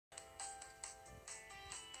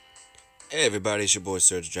Hey everybody, it's your boy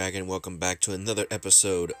SergDragon. Welcome back to another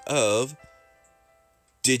episode of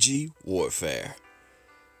Digi Warfare.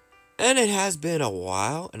 And it has been a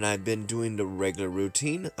while, and I've been doing the regular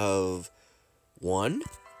routine of 1.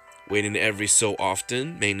 Waiting every so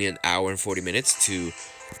often, mainly an hour and 40 minutes, to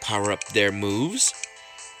power up their moves.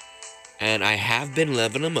 And I have been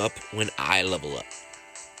leveling them up when I level up.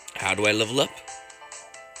 How do I level up?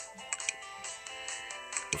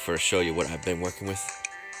 I'll first show you what I've been working with.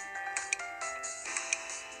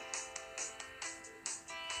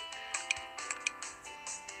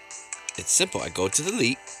 It's simple. I go to the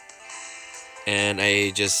elite, and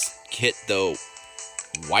I just hit the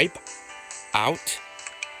wipe out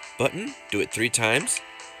button. Do it 3 times.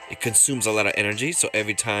 It consumes a lot of energy, so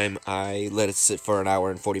every time I let it sit for an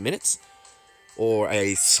hour and 40 minutes, or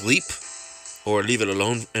I sleep, or leave it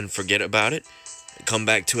alone and forget about it, and come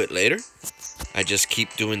back to it later, I just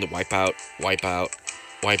keep doing the wipe out, wipe out,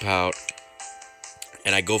 wipe out,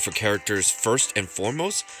 and I go for characters first and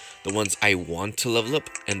foremost, the ones I want to level up,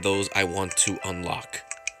 and those I want to unlock.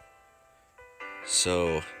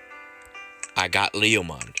 So, I got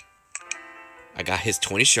Leomon. I got his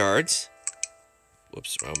 20 shards.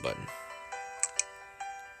 Whoops, wrong button.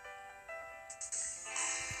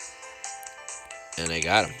 And I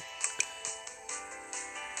got him.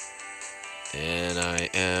 And I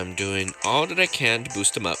am doing all that I can to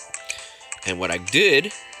boost him up. And what I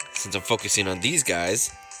did, since I'm focusing on these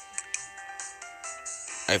guys,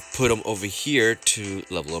 I've put them over here to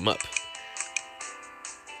level them up.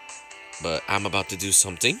 But I'm about to do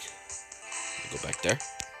something. Go back there.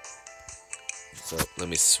 So let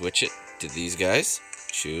me switch it to these guys.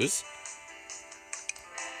 Choose.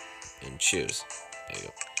 And choose. There you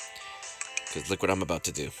go. Because look what I'm about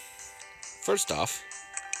to do. First off,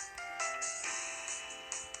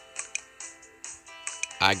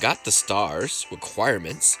 I got the stars,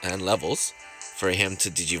 requirements, and levels for him to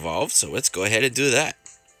digivolve. So let's go ahead and do that.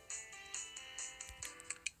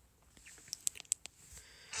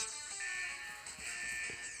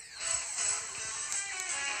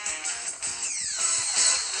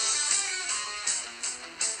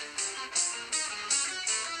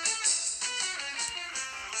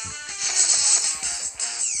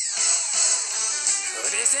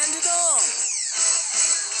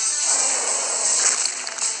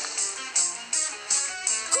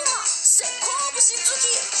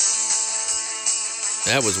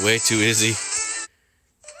 That was way too easy,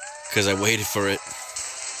 because I waited for it.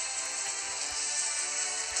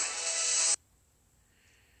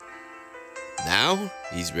 Now,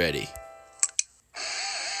 he's ready.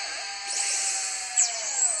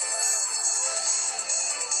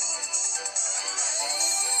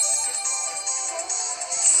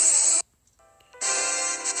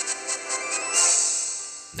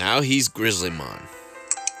 Now he's Grizzlymon.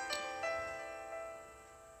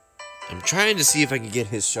 I'm trying to see if I can get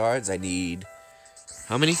his shards. I need...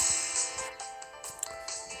 how many?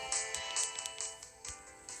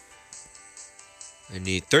 I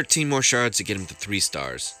need 13 more shards to get him to 3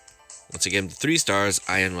 stars. Once I get him to 3 stars,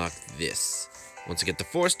 I unlock this. Once I get to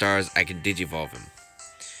 4 stars, I can digivolve him.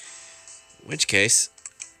 In which case,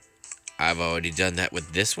 I've already done that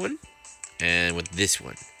with this one and with this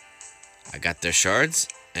one. I got their shards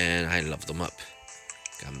and I leveled them up.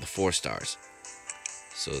 Got them to 4 stars.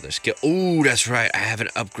 So their skill. Oh, that's right. I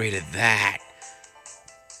haven't upgraded that.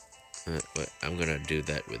 But I'm gonna do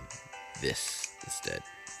that with this instead.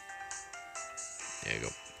 There you go.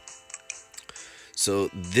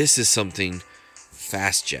 So this is something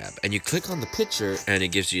fast jab, and you click on the picture, and it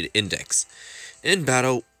gives you the index. In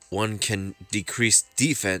battle, one can decrease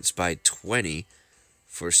defense by 20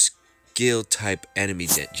 for skill type enemy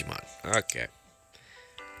Digimon. Okay.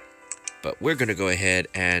 But we're going to go ahead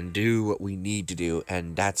and do what we need to do,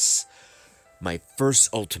 and that's my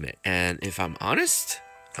first ultimate. And if I'm honest,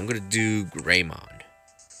 I'm going to do Greymon.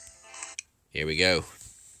 Here we go.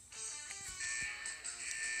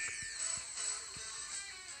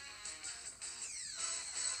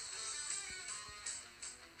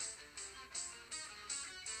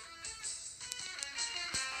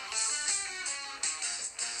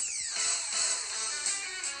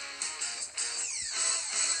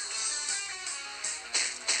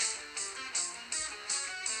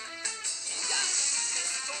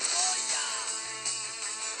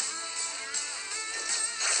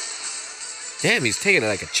 Damn, he's taking it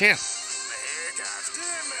like a champ.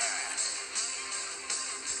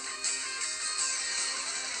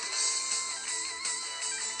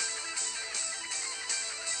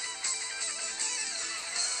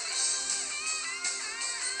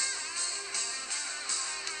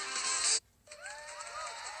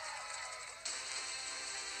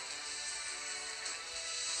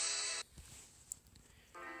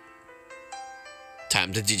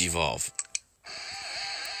 Time to Digivolve.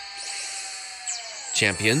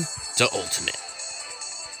 Champion to Ultimate.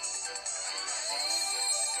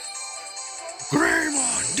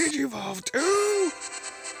 Greymon Digivolve too.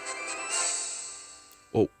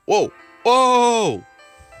 Oh, whoa, whoa!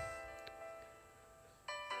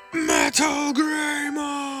 Metal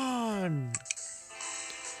Greymon!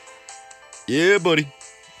 Yeah, buddy.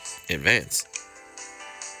 Advance.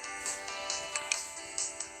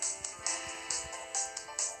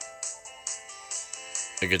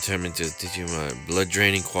 I could turn into Digimon. Blood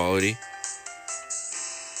draining quality.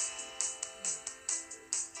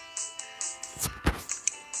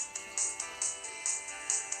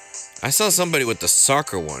 I saw somebody with the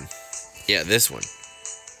soccer one. Yeah, this one.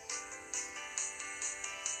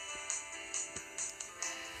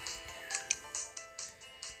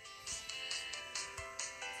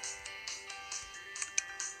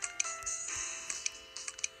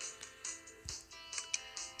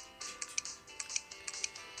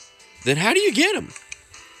 Then how do you get them?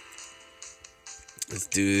 Let's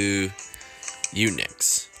do you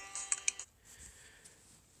next.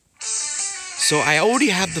 So I already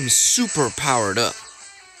have them super powered up.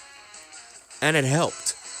 And it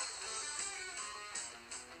helped.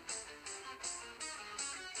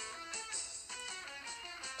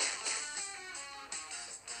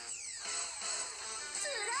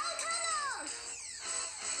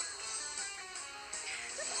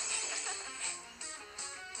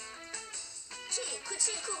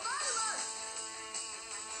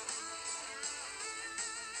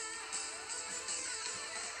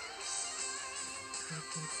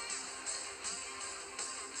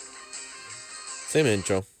 Same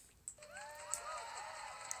intro.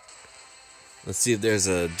 Let's see if there's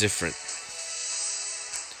a different.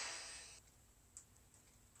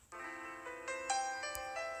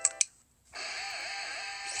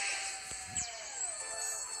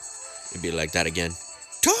 It'd be like that again.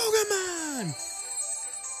 Togemon!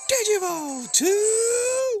 Digivolve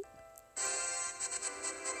 2!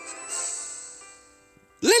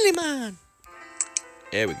 Lilymon!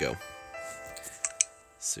 There we go. Let's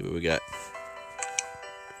see what we got.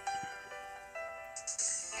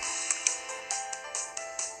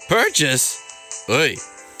 Purchase? Oi. I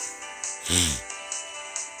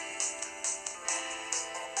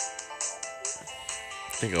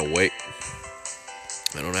think I'll wait.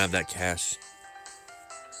 I don't have that cash.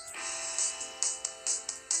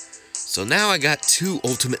 So now I got 2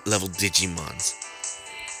 ultimate level Digimons.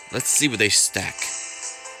 Let's see what they stack.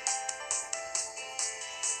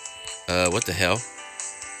 What the hell?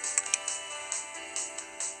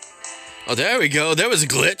 Oh, there we go. There was a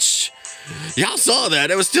glitch. Y'all saw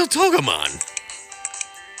that. It was still Togemon.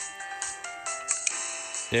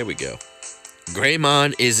 There we go.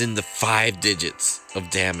 Greymon is in the 5 digits of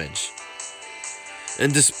damage.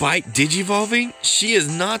 And despite Digivolving, she is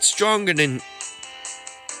not stronger than...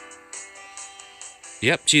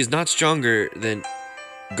 Yep, she is not stronger than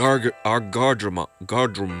Seadramon.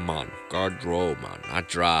 Not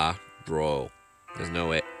Dra. There's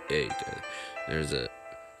no A. There's a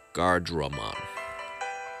Seadramon.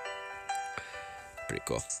 Pretty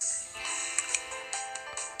cool.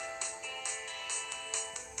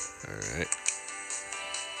 Alright.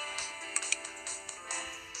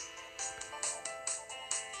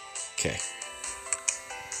 Okay.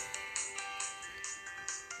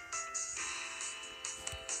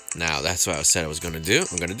 Now, that's what I said I was going to do.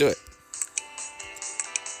 I'm going to do it.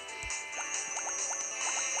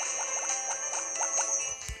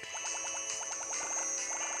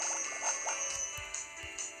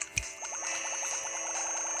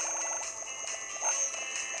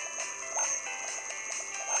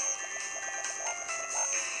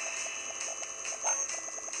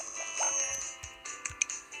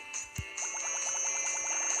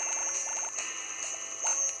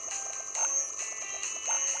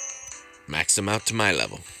 Max him out to my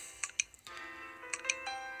level.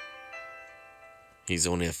 He's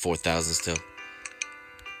only at 4,000 still.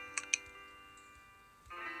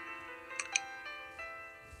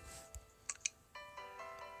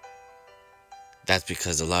 That's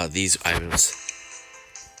because a lot of these items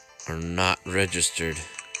are not registered.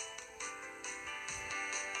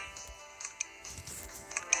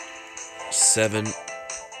 Seven.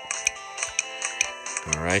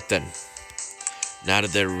 Alright then. Now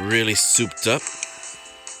that they're really souped up,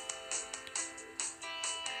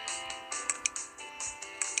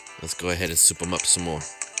 let's go ahead and soup them up some more.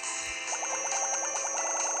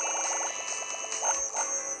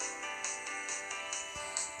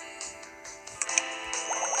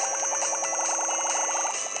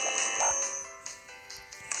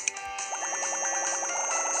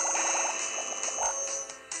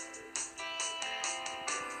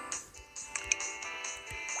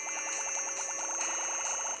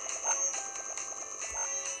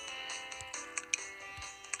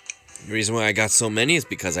 The reason why I got so many is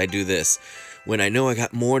because I do this. When I know I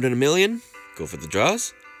got more than 1,000,000, go for the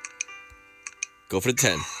draws. Go for the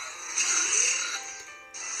 10.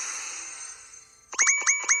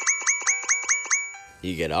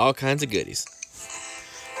 You get all kinds of goodies.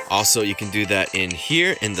 Also, you can do that in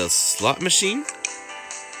here in the slot machine.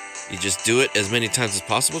 You just do it as many times as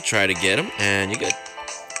possible. Try to get them, and you're good.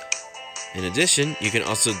 In addition, you can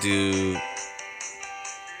also do...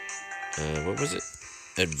 what was it?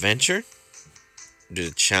 Adventure. Do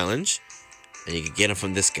the challenge. And you can get them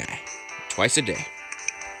from this guy. Twice a day.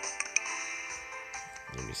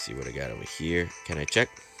 Let me see what I got over here. Can I check?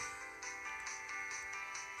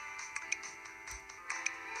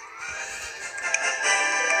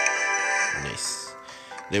 Nice.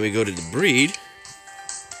 Then we go to the breed.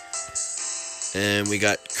 And we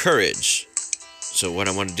got courage. So what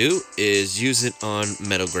I want to do is use it on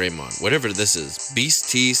Metal Greymon. Whatever this is. Beast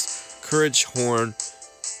Teeth, Courage Horn,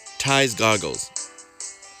 Ties Goggles.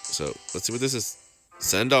 So let's see what this is.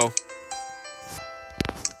 Sandal.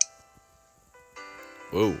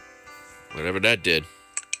 Whoa. Whatever that did.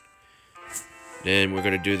 Then we're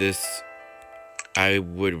going to do this. I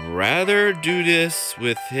would rather do this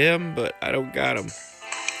with him, but I don't got him.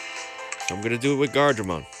 So I'm going to do it with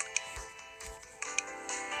Seadramon.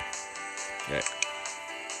 Okay.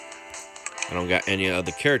 I don't got any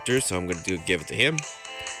other characters, so I'm going to give it to him.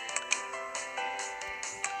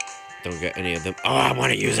 Don't get any of them. Oh, I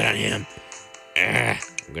want to use it on him. I'm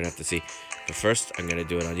going to have to see. But first, I'm going to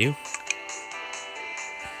do it on you.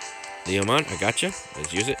 Leomon, I got you.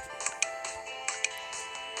 Let's use it.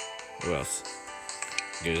 Who else?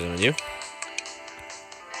 Use it on you.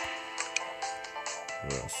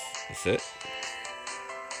 Who else? That's it.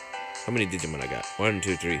 How many Digimon I got? 1,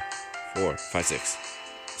 2, 3, 4, 5, 6,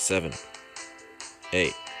 7,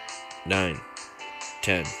 8, 9,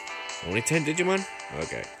 10. Only 10 Digimon?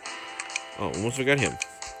 Okay. Oh, almost forgot him.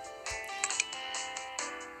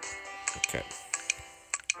 Okay.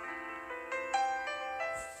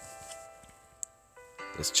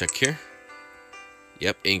 Let's check here.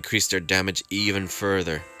 Yep, increase their damage even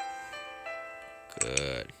further.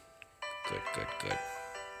 Good. Good, good, good.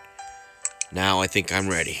 Now I think I'm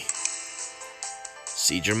ready.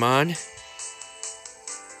 Seadramon,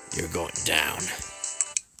 you're going down.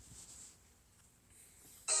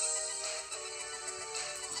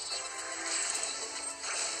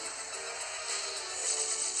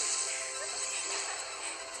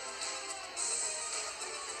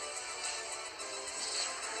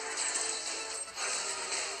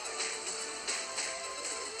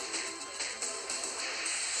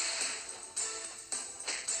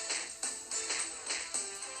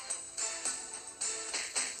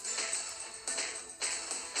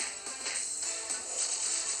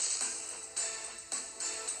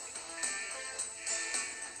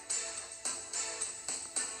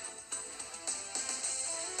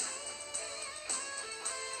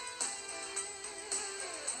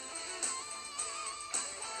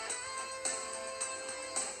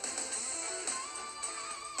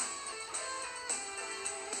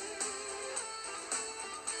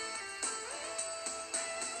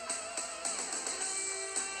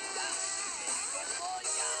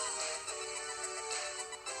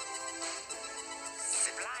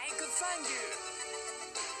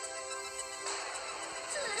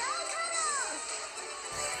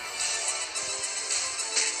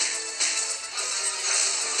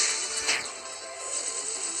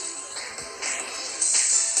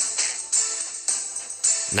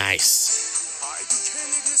 Nice.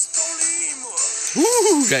 Woo!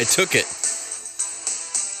 I took it.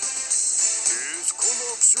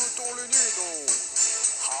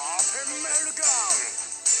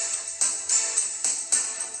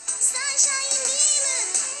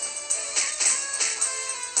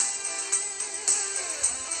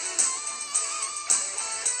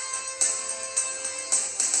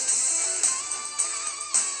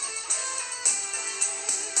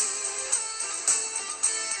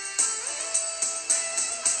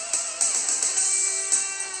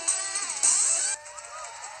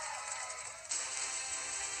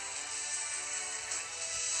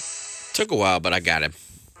 Took a while, but I got him.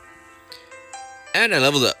 And I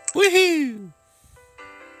leveled up. Woohoo!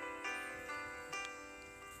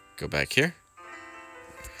 Go back here.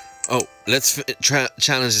 Oh, let's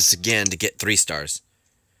challenge this again to get 3 stars.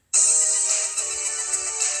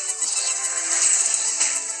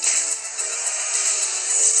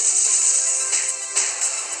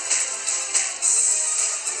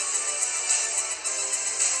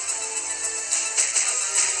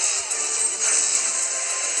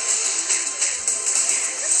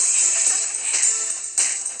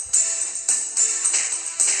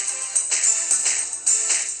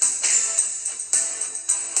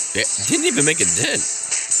 It didn't even make a dent.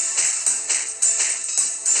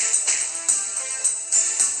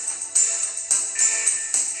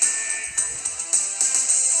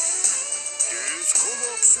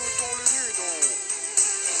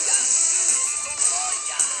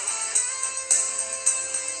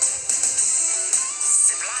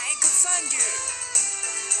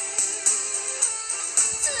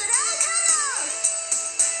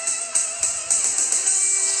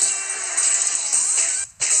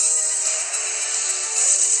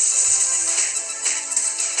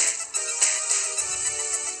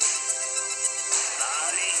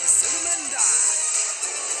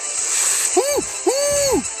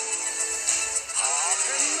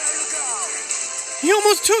 He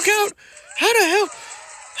almost took out. How the hell?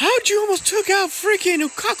 How'd you almost took out freaking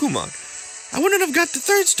Ukakumon? I wouldn't have got the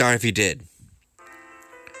 3rd star if he did.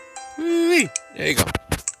 There you go.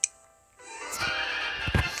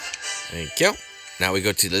 Thank you. Now we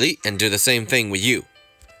go to the elite and do the same thing with you.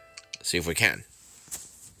 Let's see if we can.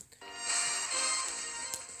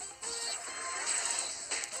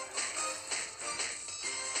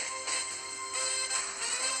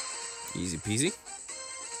 Easy peasy.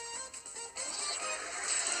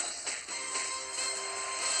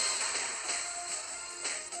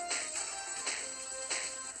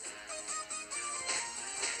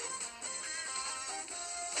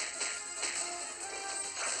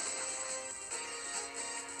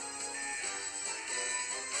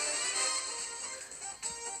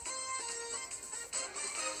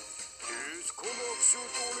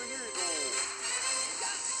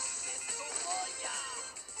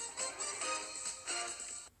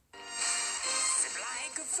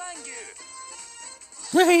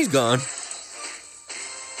 He's gone.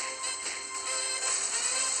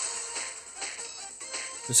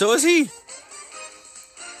 So is he.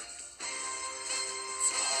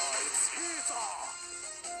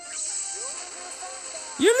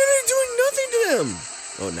 You're literally doing nothing to them.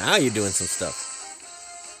 Oh, now you're doing some stuff.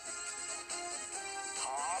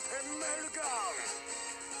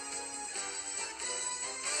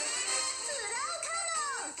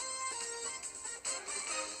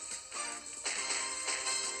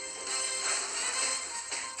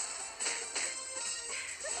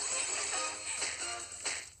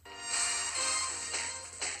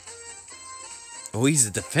 Oh, he's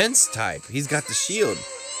a defense type. He's got the shield.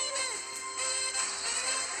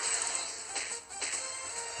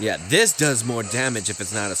 Yeah, this does more damage if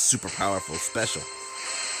it's not a super powerful special.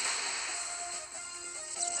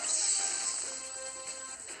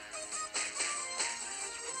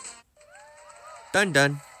 Done,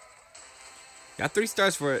 done. Got 3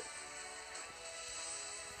 stars for it.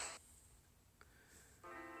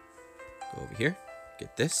 Go over here.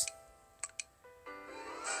 Get this.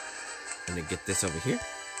 And then get this over here.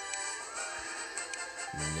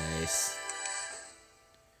 Nice.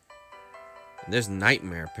 And there's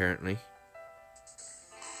Nightmare, apparently.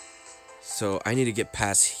 So I need to get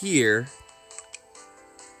past here.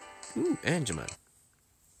 Ooh, Angemon.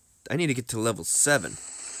 I need to get to level 7.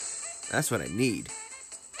 That's what I need.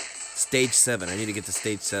 Stage 7. I need to get to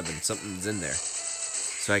stage 7. Something's in there.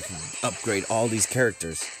 So I can upgrade all these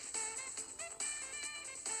characters.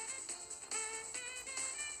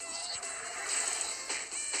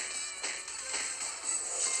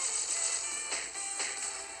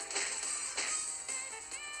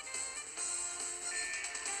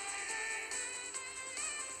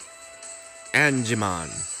 Digimon.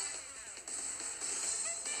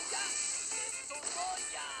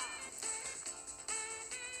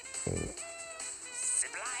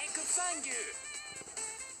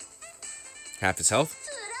 Half his health.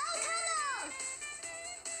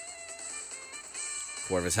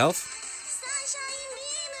 Quarter of his health.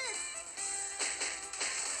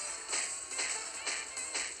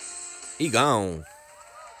 He gone.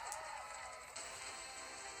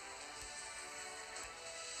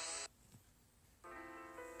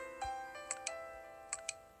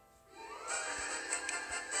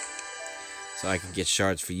 So I can get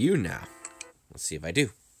shards for you now. Let's see if I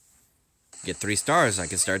do. Get 3 stars, I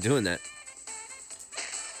can start doing that.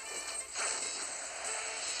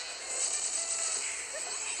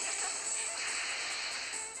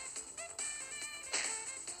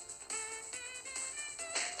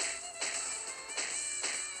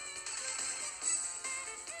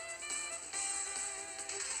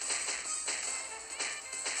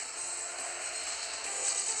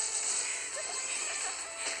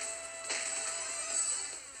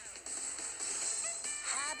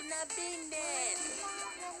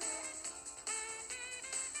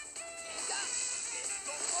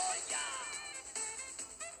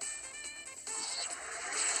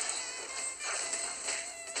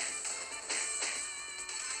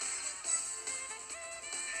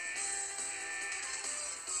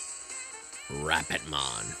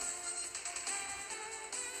 Rapidmon.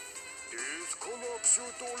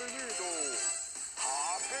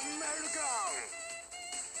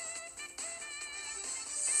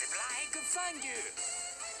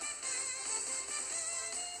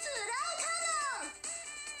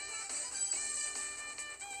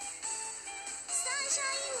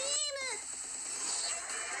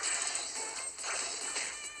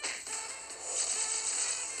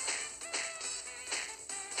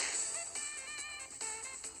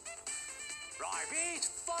 Rapid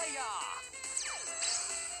fire!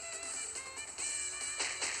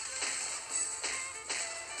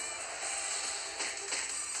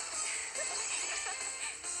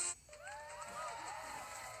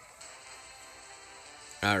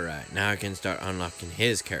 Alright, now I can start unlocking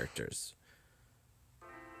his characters.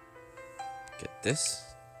 Get this.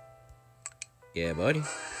 Yeah, buddy.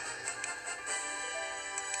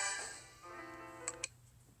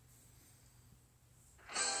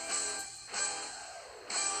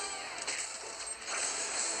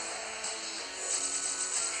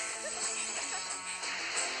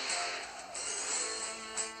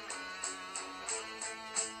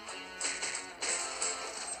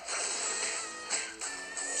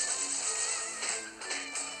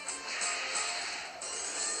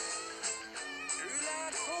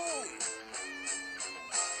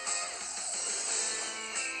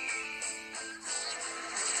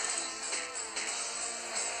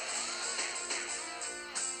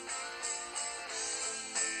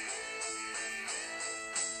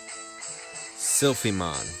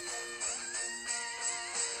 Sylphimon.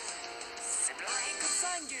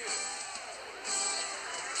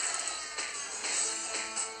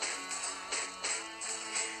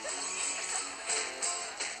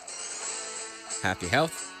 Happy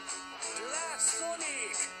health.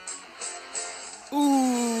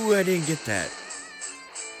 Ooh, I didn't get that.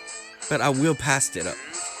 But I will pass it up.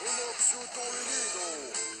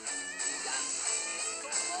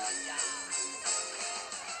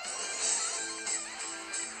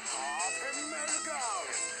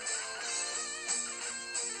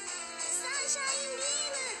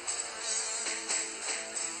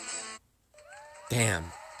 Damn.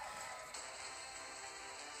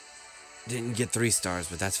 Didn't get 3 stars,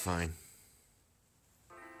 but that's fine.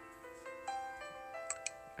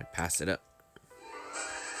 I pass it up.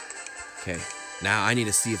 Okay, now I need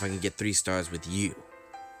to see if I can get 3 stars with you.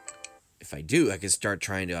 If I do, I can start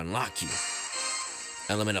trying to unlock you.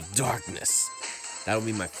 Element of Darkness. That'll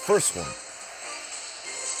be my first one.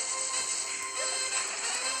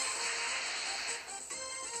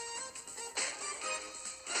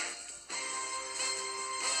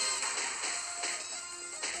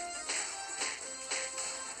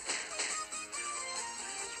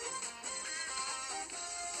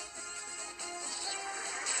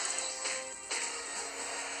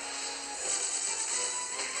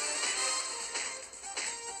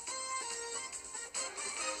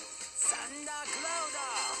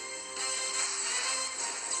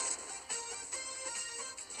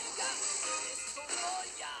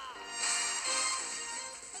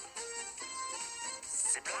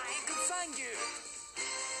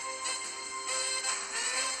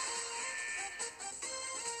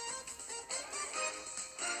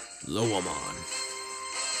 Loamon.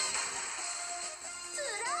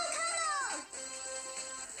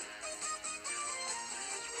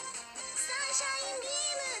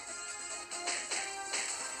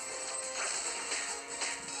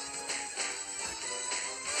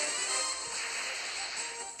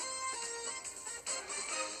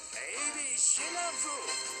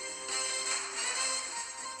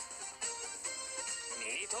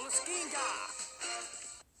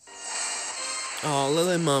 Oh,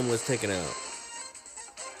 Lilymon was taken out.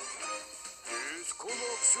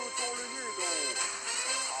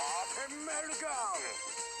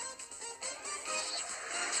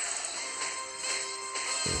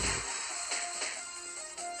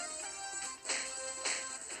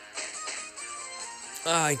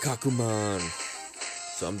 Ay, Kakumon.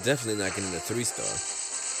 So I'm definitely not getting a 3-star.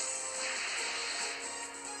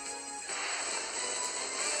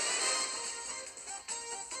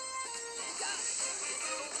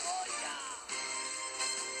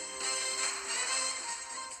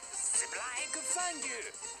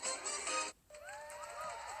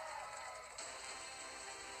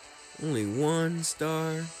 Only 1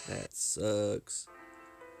 star? That sucks.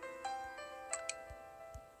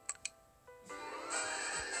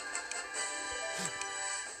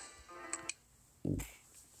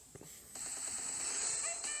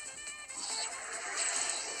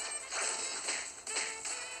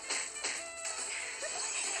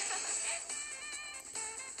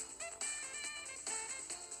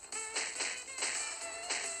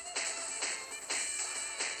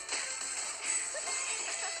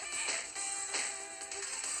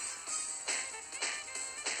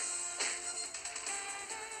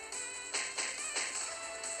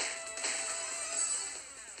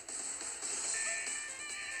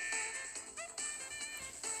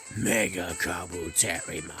 Mega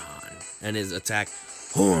Kabuterimon. And his attack,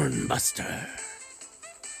 Hornbuster.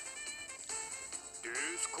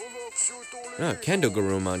 Oh, Kendo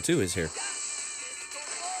Garurumon too is here.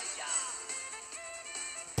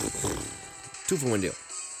 2 for 1 deal.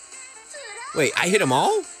 Wait, I hit them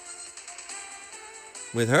all?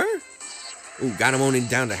 With her? Ooh, got him only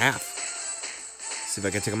down to half. See if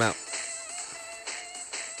I can take him out.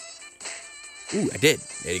 Ooh, I did.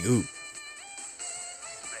 There you go.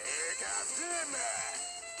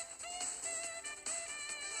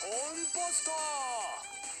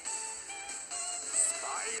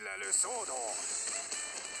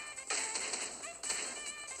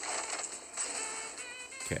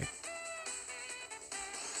 Okay.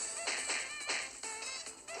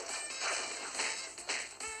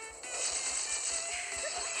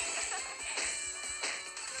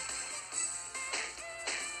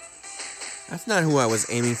 That's not who I was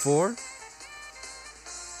aiming for.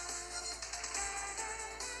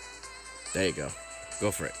 There you go.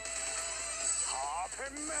 Go for it.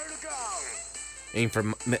 Aim for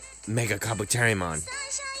Mega Kabuterimon.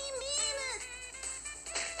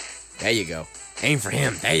 There you go. Aim for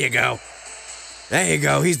him. There you go. There you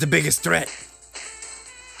go. He's the biggest threat.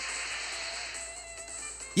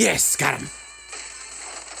 Yes, got him.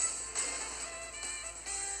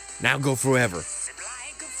 Now go forever.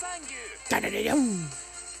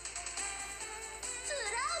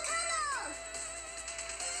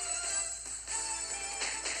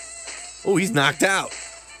 Oh, he's knocked out.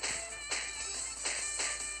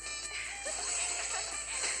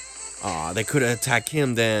 Aw, they could have attacked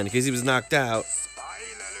him then, because he was knocked out.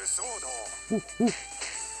 Ooh, ooh.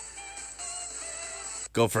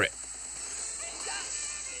 Go for it.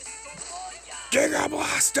 Giga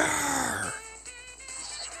Blaster!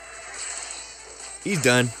 He's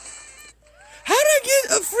done. How did I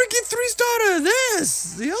get a freaking 3-star out of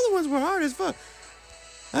this? The other ones were hard as fuck.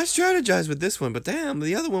 I strategized with this one, but damn,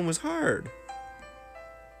 the other one was hard.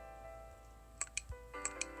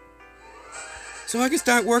 So I can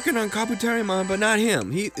start working on Kabuterimon, but not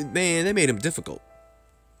him. Man, they made him difficult.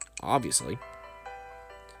 Obviously.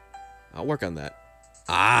 I'll work on that.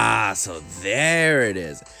 Ah, so there it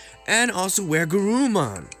is. And also wear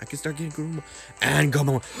Garurumon. I can start getting Garurumon. And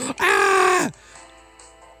Gomon. Ah!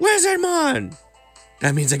 Wizardmon!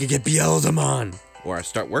 That means I can get Beelzemon. Or I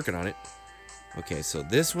start working on it. Okay, so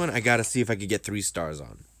this one I gotta see if I can get 3 stars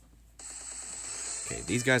on. Okay,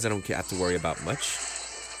 these guys I don't have to worry about much.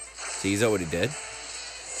 See, he's already dead.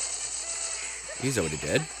 He's already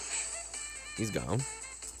dead. He's gone.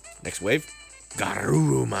 Next wave.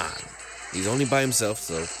 Garurumon. He's only by himself,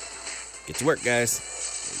 so get to work, guys.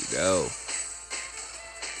 There you go.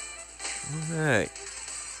 Alright.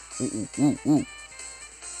 Ooh.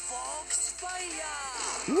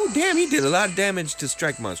 Ooh, damn, he did a lot of damage to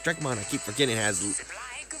SergDragon. SergDragon, I keep forgetting, has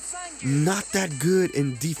not that good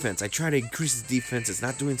in defense. I try to increase his defense. It's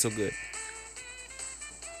not doing so good.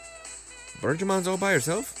 Birdjamon's all by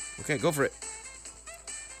herself? Okay, go for it.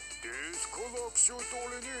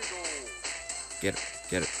 Get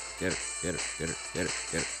it.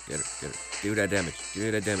 Do that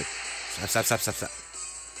damage. Stop.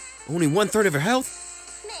 Only 1/3 of her health?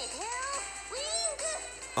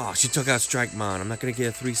 Oh, she took out SergDragon. I'm not gonna get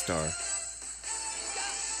a 3-star.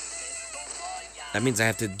 That means I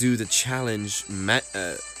have to do the challenge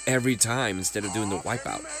every time instead of doing the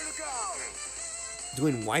wipeout.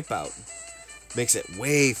 Doing wipeout makes it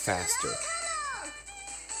way faster.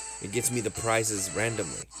 It gets me the prizes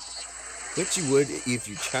randomly. Which you would if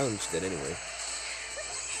you challenged it anyway.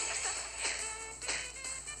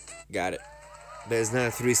 Got it. But it's not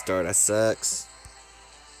a 3-star, that sucks.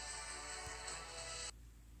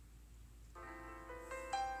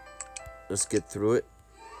 Let's get through it.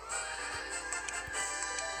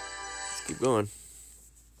 Let's keep going.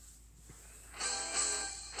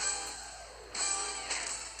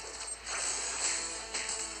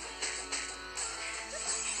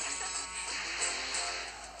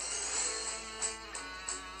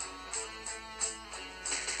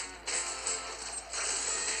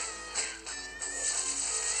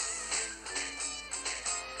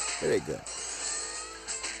 Very good.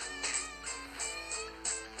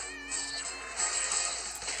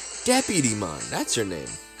 Deputymon, that's your name.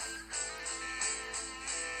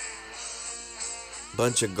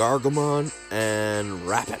 Bunch of Gargomon and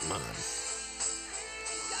Rapidmon.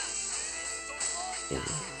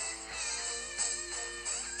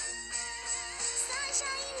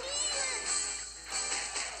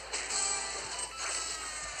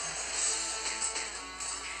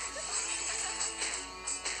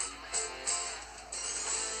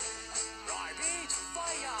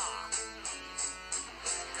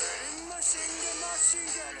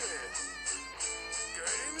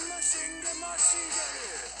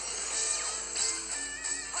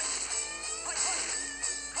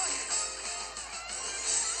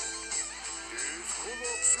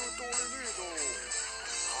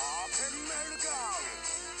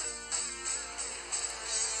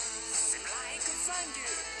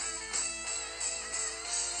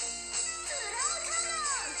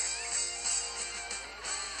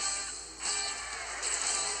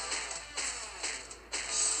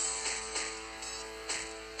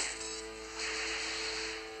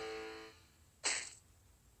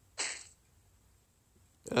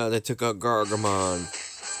 They took out Gargamon.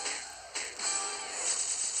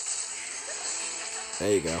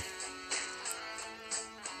 There you go.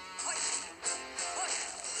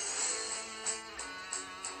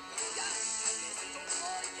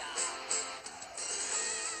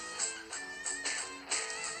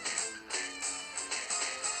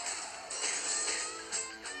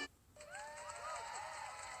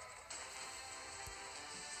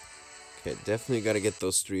 Okay, definitely gotta get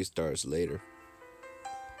those 3 stars later.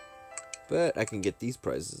 But I can get these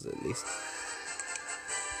prizes at least.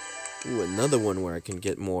 Ooh, another one where I can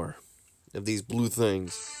get more of these blue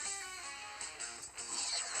things.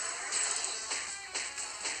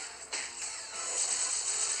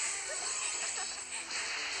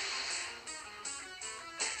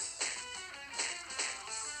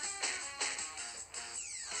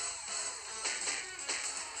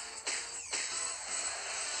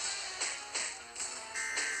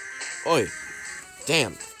 Oi!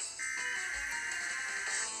 Damn!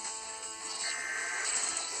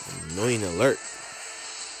 Annoying alert.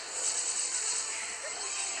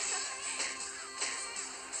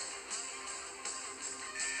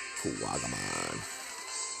 Wagamon.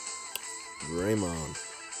 Raymond.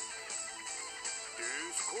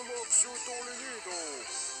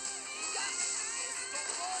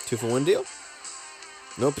 2 for 1 deal?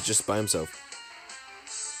 Nope, it's just by himself.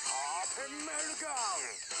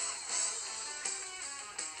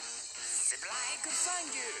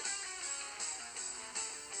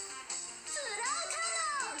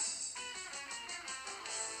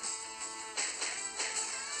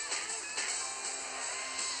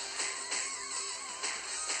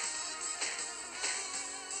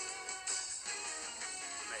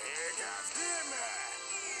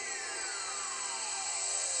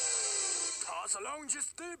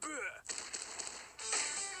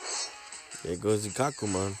 There goes the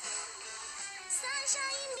Kakumon.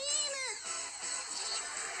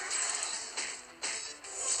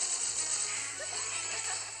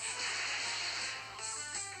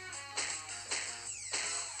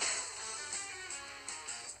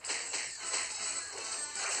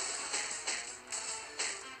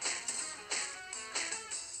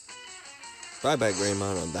 Bye-bye,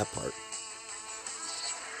 Greymon, on that part.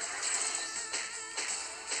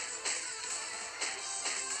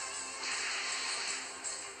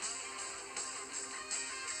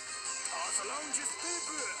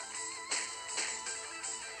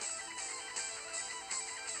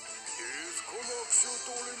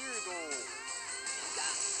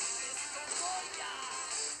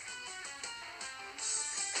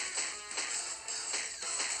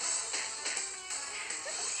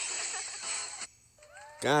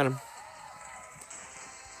 Got him.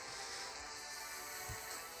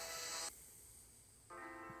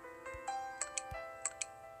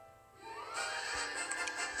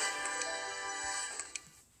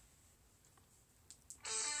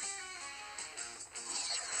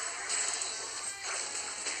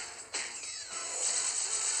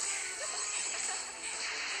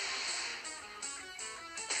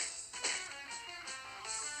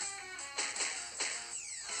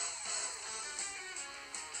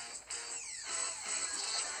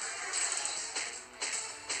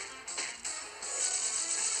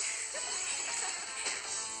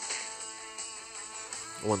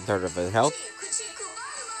 One-third of his health.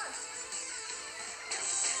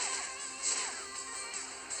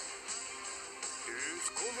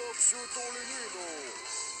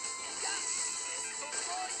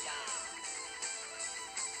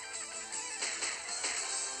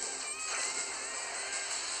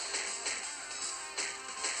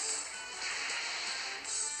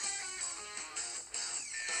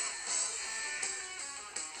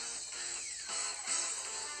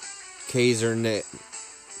 Kaiser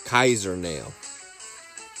Nail.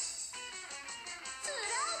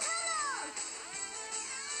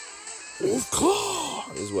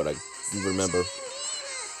 Is what I remember.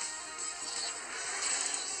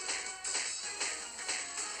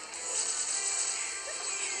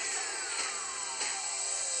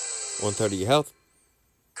 One-third of your health.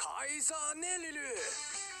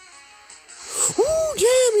 Ooh, damn!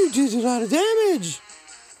 You did a lot of damage.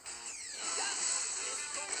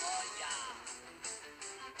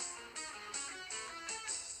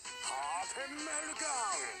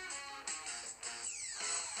 Melgang.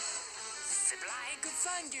 Supply could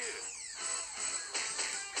find you.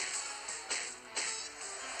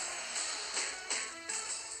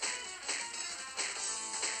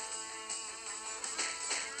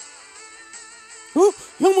 Oh,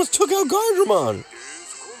 he almost took out Seadramon.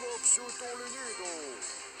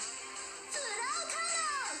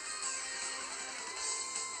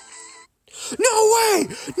 No way!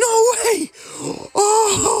 No way!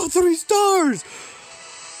 Oh, 3 stars!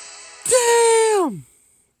 Damn!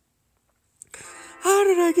 How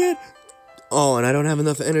did I get... Oh, and I don't have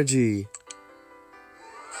enough energy.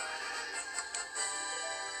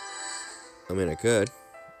 I mean, I could.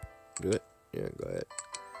 Do it? Yeah, go ahead.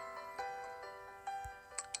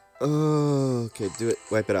 Oh, okay, do it.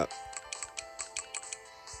 Wipe it out.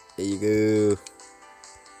 There you go.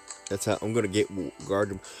 That's how I'm gonna get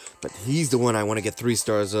Guard. But he's the one I want to get 3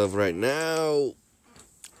 stars of right now.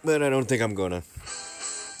 But I don't think I'm gonna.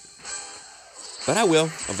 But I will,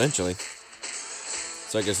 eventually.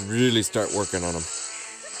 So I guess really start working on him.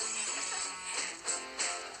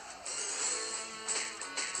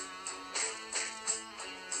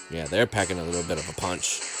 Yeah, they're packing a little bit of a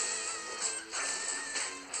punch.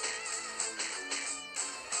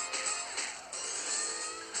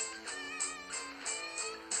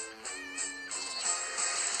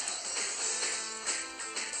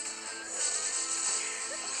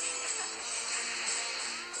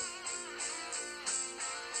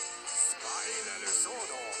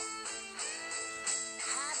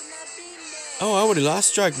 Oh, I already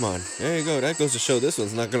lost SergDragon. There you go. That goes to show this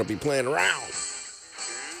one's not going to be playing around.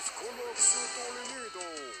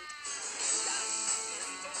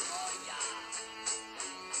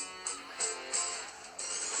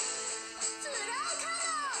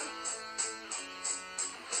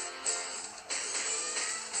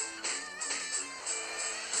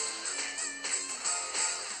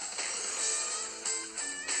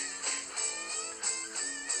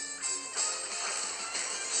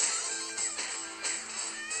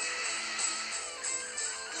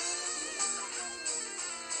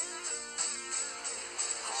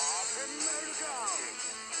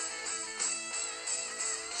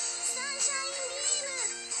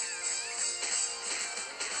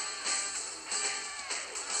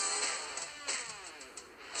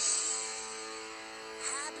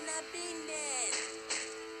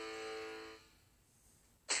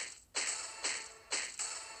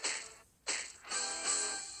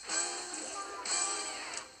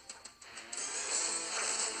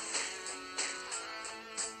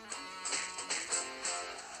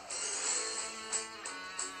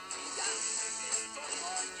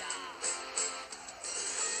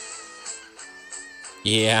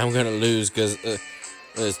 Yeah, I'm gonna lose because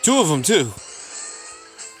there's 2 of them too.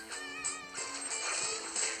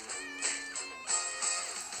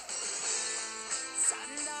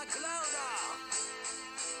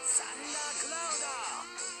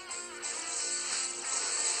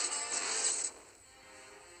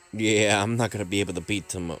 Yeah, I'm not gonna be able to beat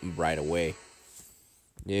them right away.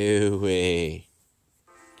 No way.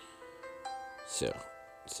 So,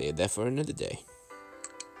 save that for another day.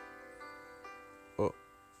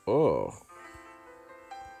 Oh.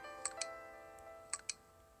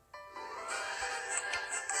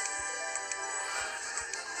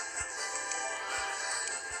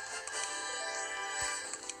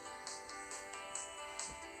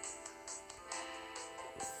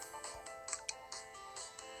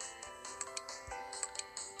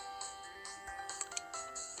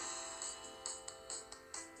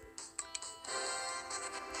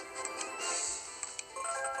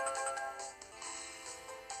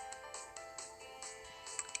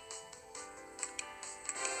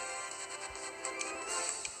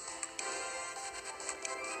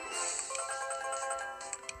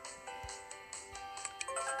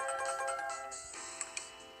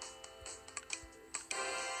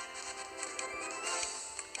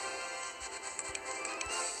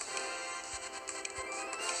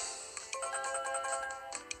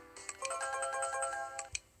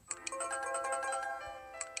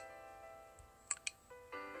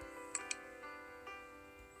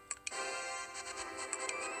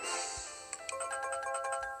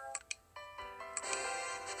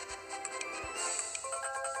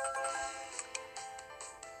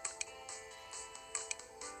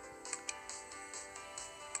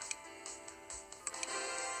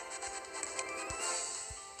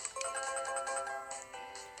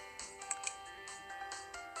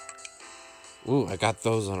 Ooh, I got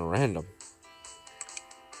those on a random.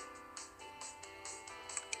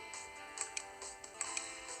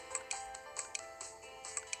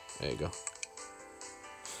 There you go.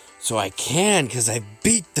 So I can, because I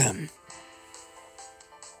beat them.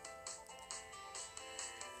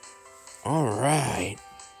 Alright.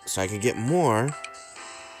 So I can get more.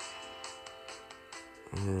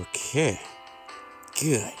 Okay.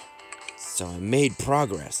 Good. So I made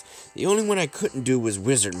progress. The only one I couldn't do was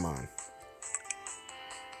Wizardmon.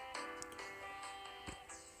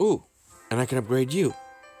 Ooh. And I can upgrade you.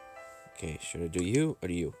 Okay, should I do you or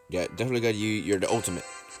do you? Yeah, definitely got you. You're the ultimate.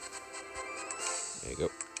 There you go.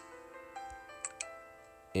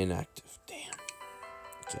 Inactive. Damn.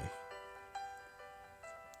 Okay.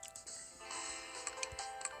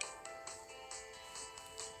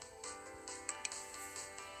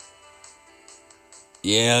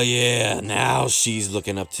 Yeah. Now she's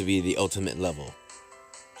looking up to be the ultimate level.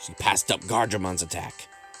 She passed up Seadramon's attack,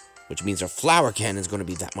 which means her flower cannon is going to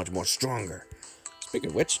be that much more stronger.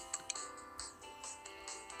 Speaking of which,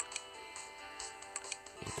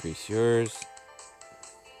 increase yours.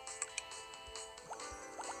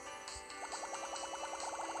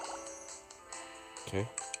 Okay.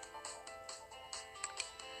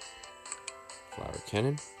 Flower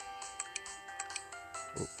cannon.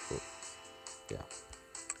 Oh. Yeah.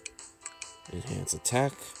 Enhance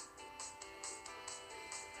attack.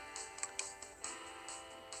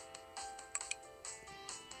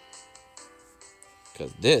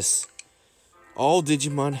 Because this, all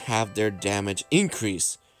Digimon have their damage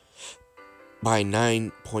increase by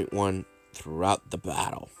 9.1 throughout the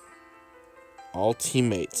battle. All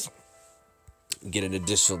teammates get an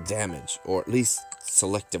additional damage, or at least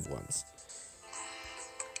selective ones.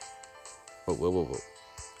 Oh, whoa.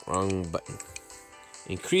 Wrong button.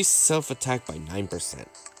 Increase self-attack by 9%.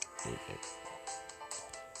 Okay.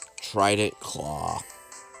 Trident Claw.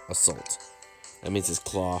 Assault. That means his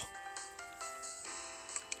claw.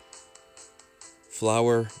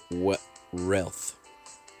 Flower Wrath.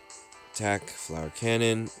 Attack, Flower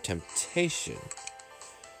Cannon, Temptation.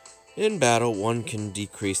 In battle, one can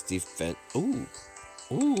decrease defense.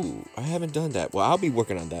 Ooh, I haven't done that. Well, I'll be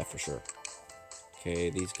working on that for sure. Okay,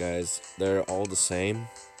 these guys, they're all the same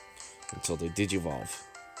until they digivolve.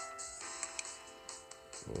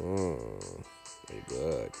 Oh, very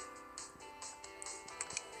good.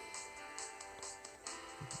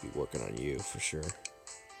 I'll be working on you for sure.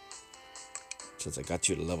 Since I got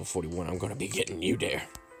you to level 41, I'm going to be getting you there.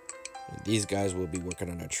 And these guys will be working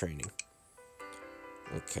on their training.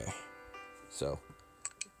 Okay. So,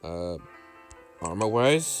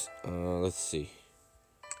 armor-wise, let's see.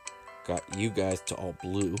 Got you guys to all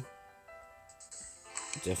blue.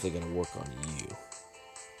 Definitely going to work on you.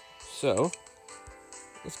 So,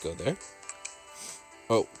 let's go there.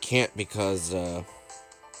 Oh, can't because, okay.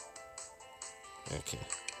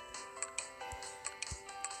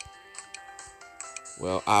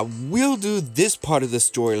 Well, I will do this part of the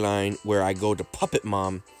storyline where I go to Puppet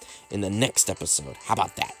Mom in the next episode. How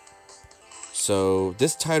about that? So,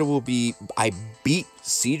 this title will be, I beat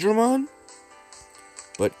Seadramon,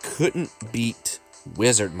 but couldn't beat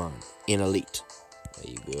Wizardmon in Elite.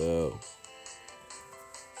 There you go.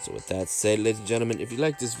 So with that said, ladies and gentlemen, if you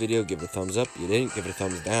liked this video, give it a thumbs up. If you didn't, give it a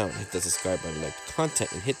thumbs down. Hit the subscribe button, like the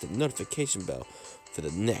content, and hit the notification bell for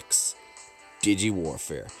the next Digi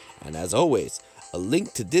Warfare. And as always, a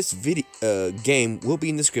link to this video game will be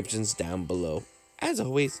in the descriptions down below. As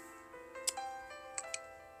always.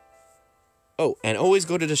 Oh, and always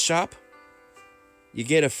go to the shop. You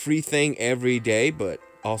get a free thing every day, but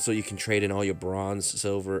also you can trade in all your bronze,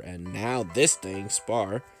 silver, and now this thing,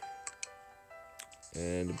 Spar.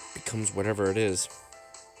 And it becomes whatever it is.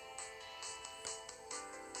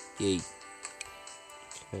 Yay.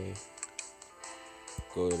 Okay.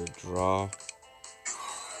 Go to draw.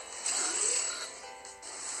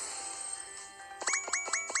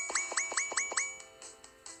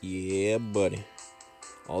 Yeah, buddy.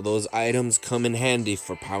 All those items come in handy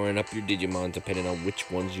for powering up your Digimon, depending on which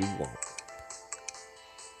ones you want.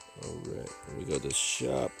 Alright, here we go to the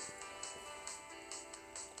shop.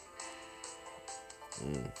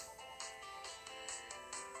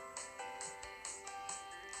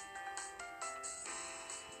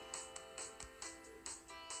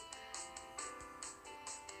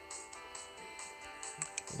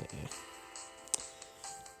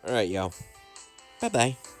 Alright, y'all.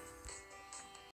 Bye-bye.